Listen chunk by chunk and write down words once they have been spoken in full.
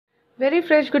Very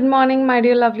fresh good morning, my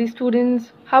dear lovely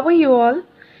students. How are you all?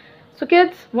 So,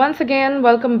 kids, once again,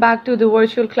 welcome back to the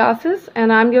virtual classes,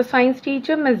 and I'm your science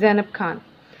teacher, Ms. Zainab Khan.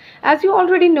 As you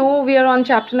already know, we are on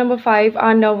chapter number 5,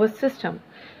 our nervous system.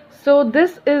 So,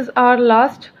 this is our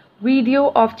last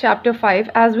video of chapter 5,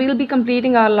 as we'll be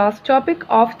completing our last topic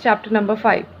of chapter number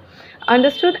 5.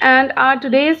 Understood? And our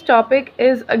today's topic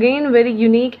is again very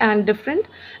unique and different,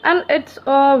 and it's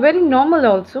very normal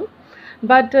also.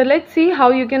 But let's see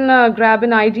how you can grab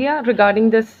an idea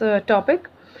regarding this topic.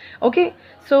 Okay,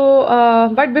 so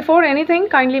but before anything,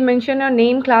 kindly mention your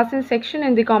name, class and section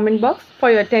in the comment box for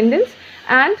your attendance,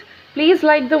 and please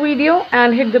like the video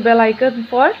and hit the bell icon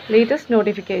for latest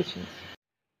notifications.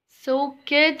 So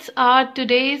kids, our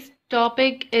today's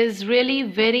topic is really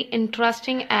very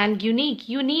interesting and unique.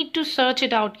 You need to search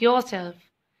it out yourself.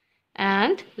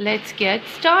 And let's get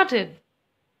started.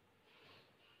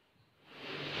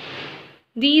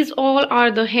 These all are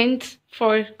the hints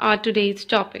for our today's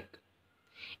topic.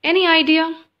 Any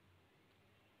idea?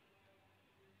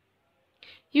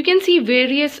 You can see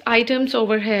various items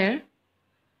over here.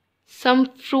 Some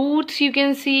fruits you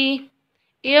can see.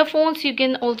 Earphones you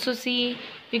can also see.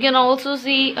 You can also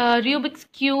see Rubik's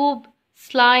Cube,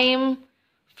 slime,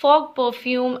 fog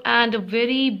perfume and a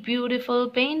very beautiful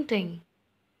painting.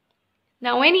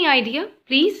 Now any idea?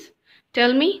 Please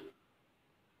tell me.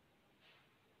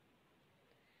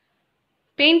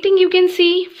 Painting you can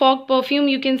see, fog perfume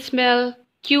you can smell,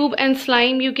 cube and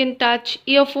slime you can touch,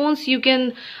 earphones you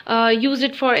can use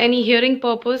it for any hearing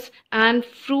purpose, and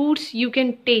fruits you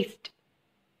can taste.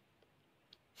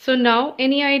 So now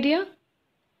any idea?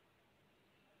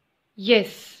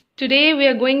 Yes, today we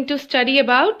are going to study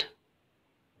about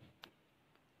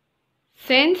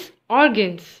sense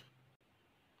organs.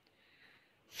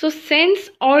 So sense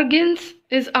organs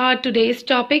is our today's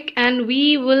topic, and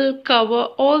we will cover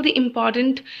all the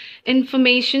important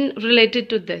information related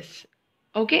to this.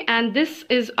 Okay, and this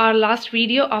is our last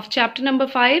video of chapter number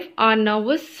 5, our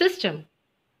nervous system.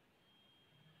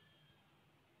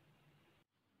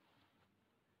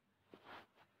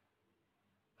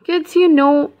 Kids, you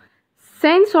know,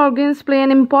 sense organs play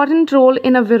an important role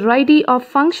in a variety of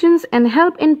functions and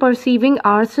help in perceiving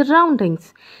our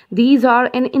surroundings. These are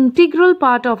an integral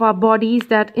part of our bodies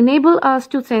that enable us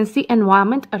to sense the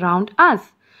environment around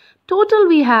us. Total,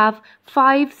 we have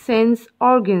 5 sense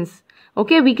organs.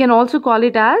 Okay, we can also call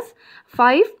it as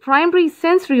 5 primary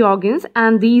sensory organs,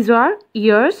 and these are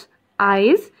ears,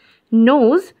 eyes,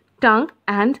 nose, tongue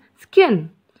and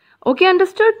skin. Okay,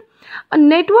 understood? A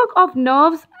network of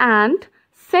nerves and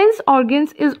sense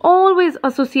organs is always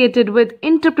associated with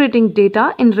interpreting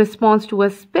data in response to a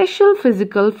special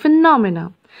physical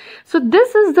phenomena. So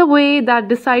this is the way that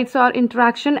decides our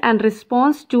interaction and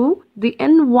response to the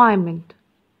environment.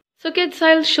 So kids,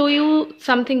 I'll show you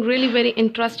something really very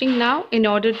interesting now in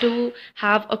order to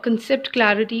have a concept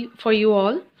clarity for you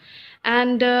all.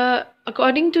 And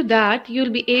according to that,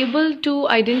 you'll be able to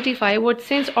identify what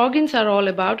sense organs are all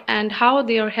about and how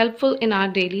they are helpful in our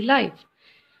daily life.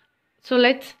 So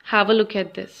let's have a look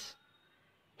at this.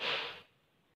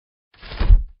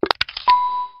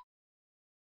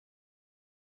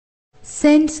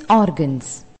 Sense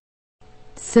organs.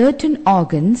 Certain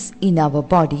organs in our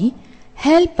body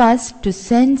help us to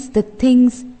sense the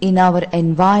things in our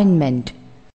environment.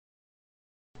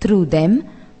 Through them,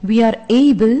 we are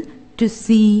able to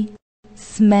see,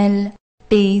 smell,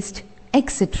 taste,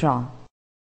 etc.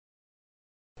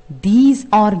 These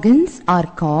organs are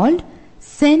called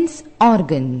sense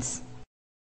organs.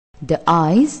 The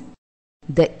eyes,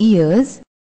 the ears,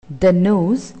 the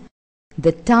nose,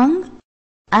 the tongue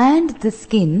and the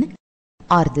skin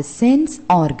are the sense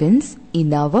organs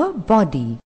in our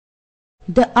body.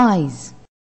 The eyes.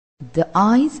 The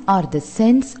eyes are the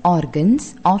sense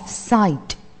organs of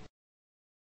sight.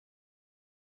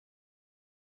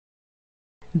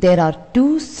 There are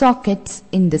 2 sockets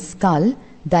in the skull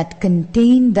that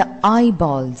contain the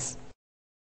eyeballs.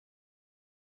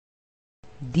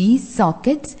 These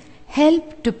sockets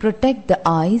help to protect the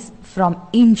eyes from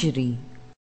injury.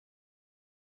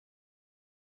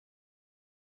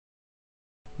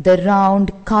 The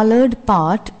round colored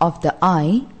part of the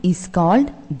eye is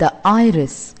called the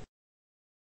iris.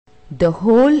 The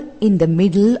hole in the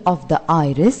middle of the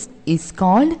iris is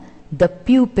called the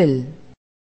pupil.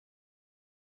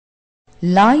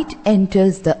 Light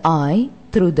enters the eye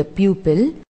through the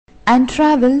pupil and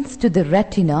travels to the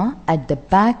retina at the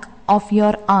back of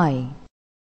your eye.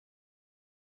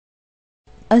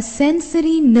 A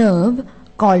sensory nerve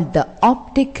called the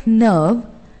optic nerve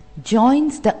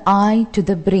joins the eye to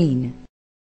the brain.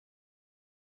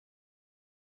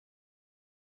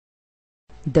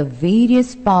 The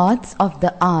various parts of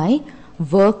the eye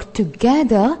work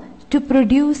together to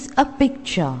produce a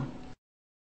picture.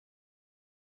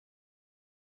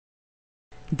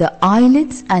 The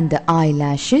eyelids and the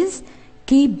eyelashes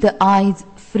keep the eyes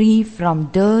free from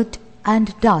dirt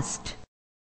and dust.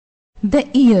 The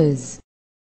ears.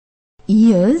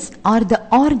 Ears are the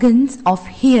organs of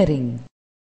hearing.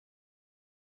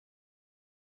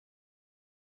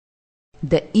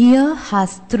 The ear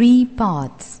has three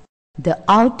parts: the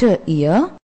outer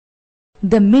ear,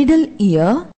 the middle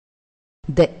ear,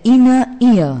 the inner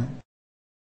ear.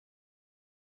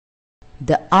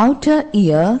 The outer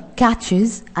ear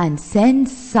catches and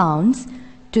sends sounds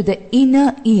to the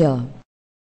inner ear.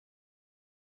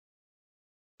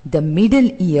 The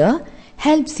middle ear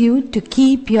helps you to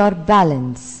keep your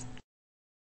balance.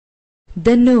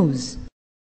 The nose.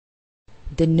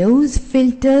 The nose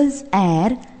filters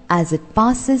air as it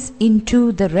passes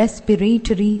into the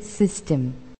respiratory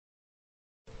system.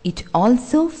 It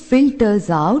also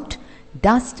filters out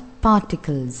dust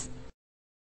particles.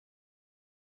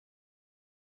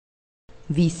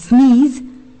 We sneeze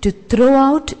to throw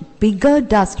out bigger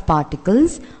dust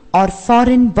particles or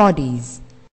foreign bodies.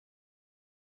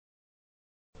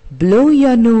 Blow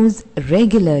your nose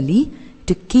regularly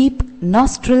to keep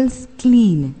nostrils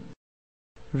clean.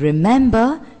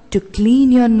 Remember to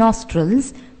clean your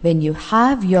nostrils when you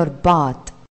have your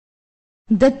bath.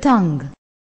 The tongue.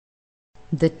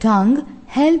 The tongue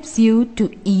helps you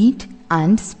to eat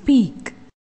and speak.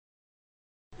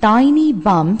 Tiny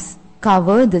bumps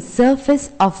cover the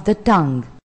surface of the tongue.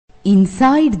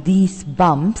 Inside these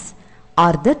bumps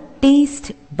are the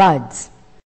taste buds.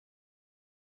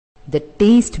 The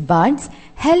taste buds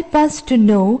help us to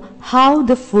know how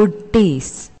the food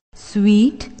tastes: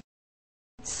 sweet,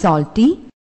 salty,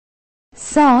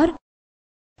 sour,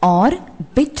 or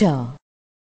bitter.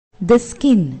 The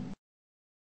skin.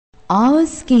 Our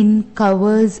skin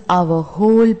covers our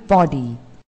whole body.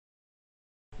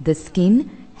 The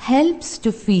skin helps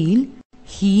to feel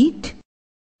heat,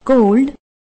 cold,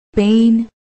 pain,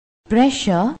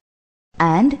 pressure,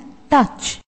 and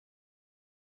touch.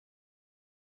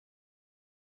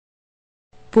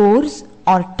 Pores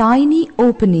or tiny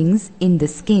openings in the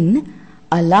skin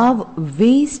allow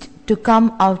waste to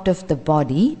come out of the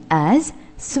body as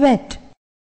sweat.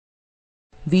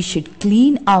 We should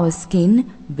clean our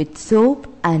skin with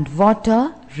soap and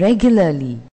water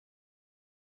regularly.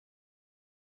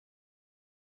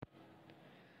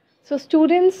 So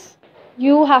students,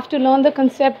 you have to learn the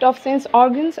concept of sense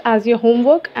organs as your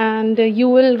homework, and you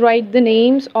will write the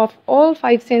names of all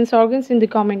 5 sense organs in the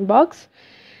comment box.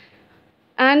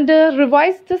 And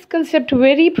revise this concept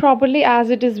very properly, as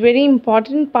it is very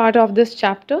important part of this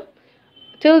chapter.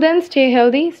 Till then, stay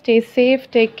healthy, stay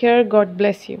safe, take care, God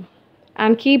bless you,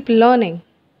 and keep learning.